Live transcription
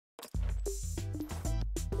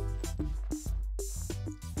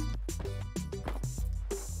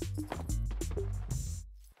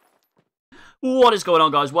What is going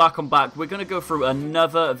on, guys? Welcome back. We're going to go through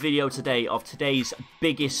another video today of today's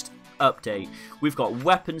biggest update. We've got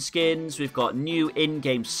weapon skins, we've got new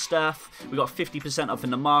in-game stuff, we've got 50% off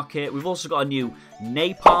in the market, we've also got a new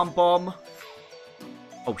napalm bomb.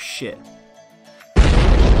 Oh shit.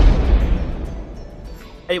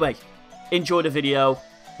 Anyway, enjoy the video,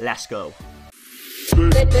 let's go.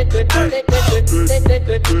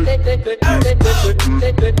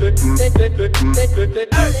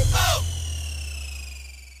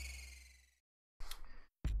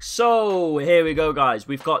 So, here we go, guys.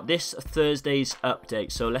 We've got this Thursday's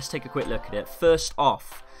update, so let's take a quick look at it. First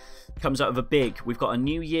off, comes out of a big, we've got a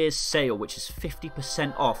New Year's sale, which is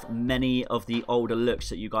 50% off many of the older looks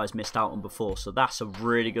that you guys missed out on before, so that's a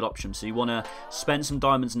really good option. So you want to spend some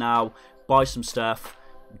diamonds now, buy some stuff,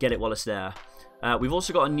 get it while it's there. We've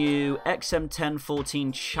also got a new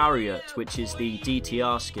XM1014 Chariot, which is the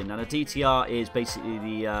DTR skin. Now, the DTR is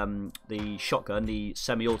basically the shotgun, the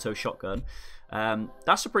semi-auto shotgun.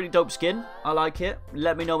 That's a pretty dope skin. I like it.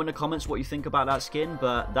 Let me know in the comments what you think about that skin,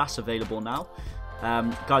 but that's available now.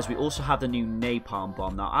 Guys, we also have the new napalm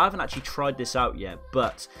bomb. Now, I haven't actually tried this out yet,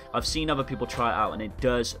 but I've seen other people try it out, and it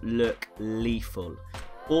does look lethal.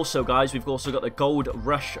 Also, guys, we've also got the Gold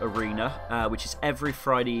Rush Arena, which is every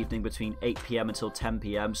Friday evening between 8 PM until 10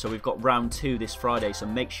 PM. So we've got round 2 this Friday, so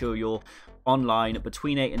make sure you're online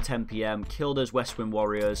between 8 and 10 PM, kill those West Wind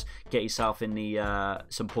Warriors, get yourself in the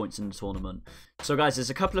some points in the tournament. So guys, there's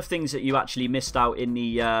a couple of things that you actually missed out in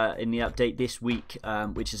the update this week,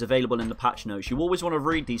 which is available in the patch notes. You always want to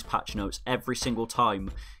read these patch notes every single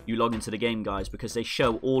time you log into the game, guys, because they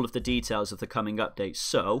show all of the details of the coming updates.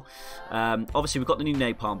 So obviously we've got the new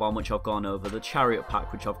napalm bomb, which I've gone over, the chariot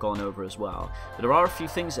pack, which I've gone over as well. But there are a few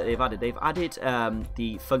things that they've added. They've added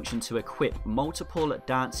the function to equip multiple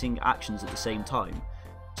dancing actions at the same time.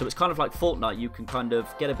 So it's kind of like Fortnite. You can kind of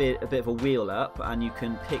get a bit of a wheel up, and you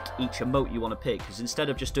can pick each emote you want to pick, because instead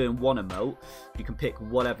of just doing one emote, you can pick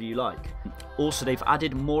whatever you like. Also, they've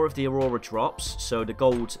added more of the Aurora drops, so the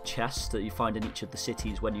gold chests that you find in each of the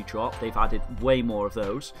cities when you drop, they've added way more of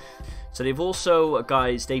those. So they've also,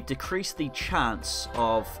 guys, they've decreased the chance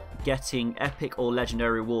of getting epic or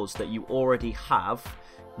legendary rewards that you already have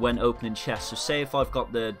when opening chests. So say if I've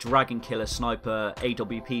got the Dragon Killer Sniper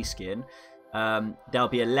AWP skin, there'll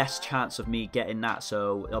be a less chance of me getting that,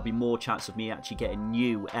 so there'll be more chance of me actually getting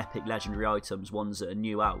new epic legendary items, ones that are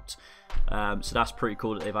new out. So that's pretty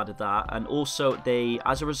cool that they've added that. And also, they,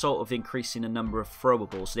 as a result of increasing the number of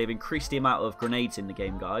throwables, so they've increased the amount of grenades in the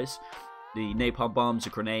game, guys. The napalm bombs, the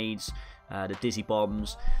grenades, the dizzy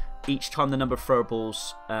bombs. Each time the number of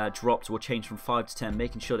throwables dropped will change from 5 to 10,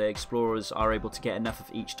 making sure that explorers are able to get enough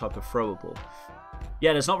of each type of throwable.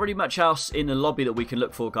 Yeah, there's not really much else in the lobby that we can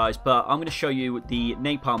look for, guys, but I'm going to show you the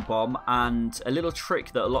napalm bomb and a little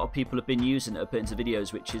trick that a lot of people have been using that have put into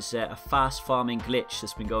videos, which is a fast farming glitch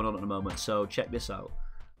that's been going on at the moment, so check this out.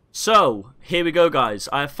 So, here we go, guys.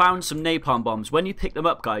 I have found some napalm bombs. When you pick them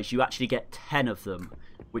up, guys, you actually get 10 of them,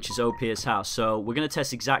 which is OP as hell. So, we're going to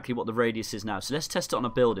test exactly what the radius is now. So, let's test it on a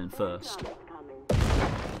building first.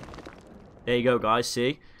 There you go, guys,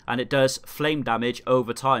 see? And it does flame damage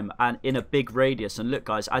over time and in a big radius. And look,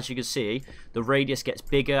 guys, as you can see, the radius gets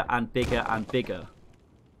bigger and bigger and bigger.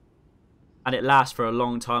 And it lasts for a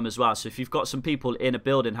long time as well. So if you've got some people in a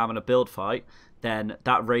building having a build fight, then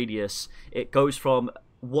that radius, it goes from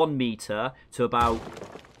 1 meter to about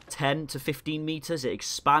 10 to 15 meters. It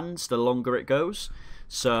expands the longer it goes.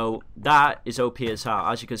 So that is OP as hell.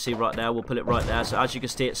 As you can see right there, we'll put it right there. So as you can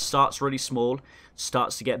see, it starts really small,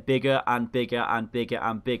 starts to get bigger and bigger and bigger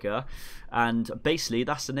and bigger. And basically,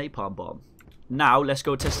 that's the napalm bomb. Now, let's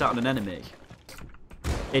go test it out on an enemy.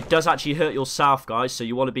 It does actually hurt yourself, guys, so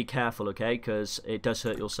you want to be careful, okay? Because it does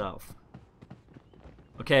hurt yourself.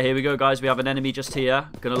 Okay, here we go, guys. We have an enemy just here.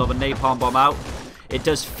 Gonna lob a napalm bomb out. It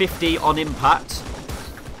does 50 on impact,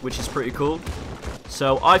 which is pretty cool.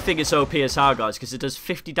 So I think it's OP as hell, guys, because it does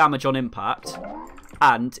 50 damage on impact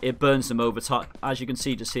and it burns them over time, as you can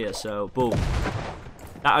see just here. So boom,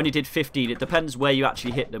 that only did 15. It depends where you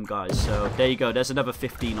actually hit them, guys. So there you go, there's another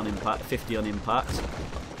 15 on impact, 50 on impact.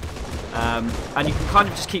 And you can kind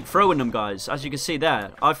of just keep throwing them, guys. As you can see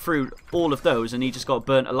there, I threw all of those and he just got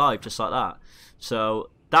burnt alive just like that.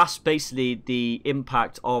 So that's basically the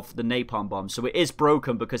impact of the napalm bomb. So it is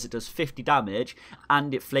broken because it does 50 damage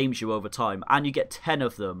and it flames you over time. And you get 10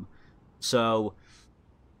 of them. So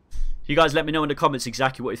you guys let me know in the comments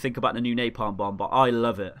exactly what you think about the new napalm bomb. But I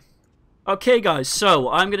love it. Okay, guys, so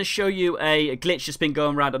I'm going to show you a glitch that's been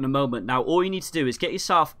going around at the moment. Now, all you need to do is get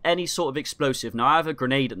yourself any sort of explosive. Now, I have a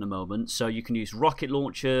grenade at the moment, so you can use rocket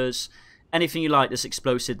launchers, anything you like that's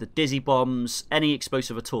explosive, the dizzy bombs, any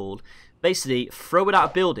explosive at all. Basically, throw it at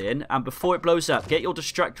a building, and before it blows up, get your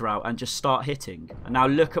destructor out and just start hitting. And now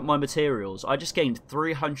look at my materials. I just gained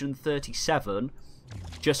 337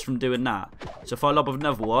 just from doing that. So if I lob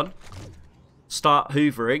another one, start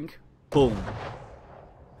hoovering, boom.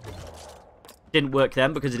 Didn't work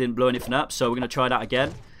then because it didn't blow anything up, so we're going to try that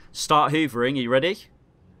again. Start hoovering, are you ready?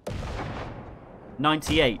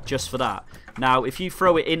 98 just for that. Now, if you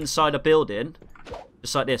throw it inside a building,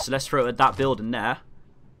 just like this, so let's throw it at that building there.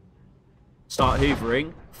 Start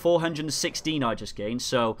hoovering. 416 I just gained.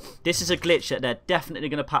 So this is a glitch that they're definitely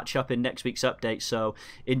going to patch up in next week's update. So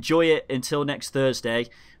enjoy it until next Thursday.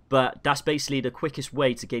 But that's basically the quickest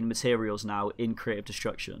way to gain materials now in Creative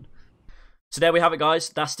Destruction. So there we have it, guys.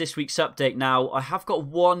 That's this week's update. Now, I have got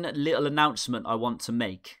one little announcement I want to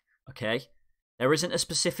make. Okay? There isn't a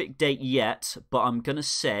specific date yet, but I'm going to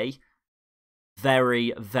say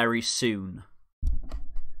very, very soon.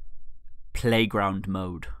 Playground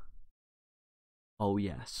mode. Oh,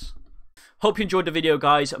 yes. Hope you enjoyed the video,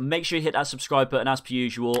 guys. Make sure you hit that subscribe button as per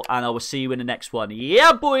usual, and I will see you in the next one.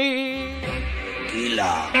 Yeah, boy!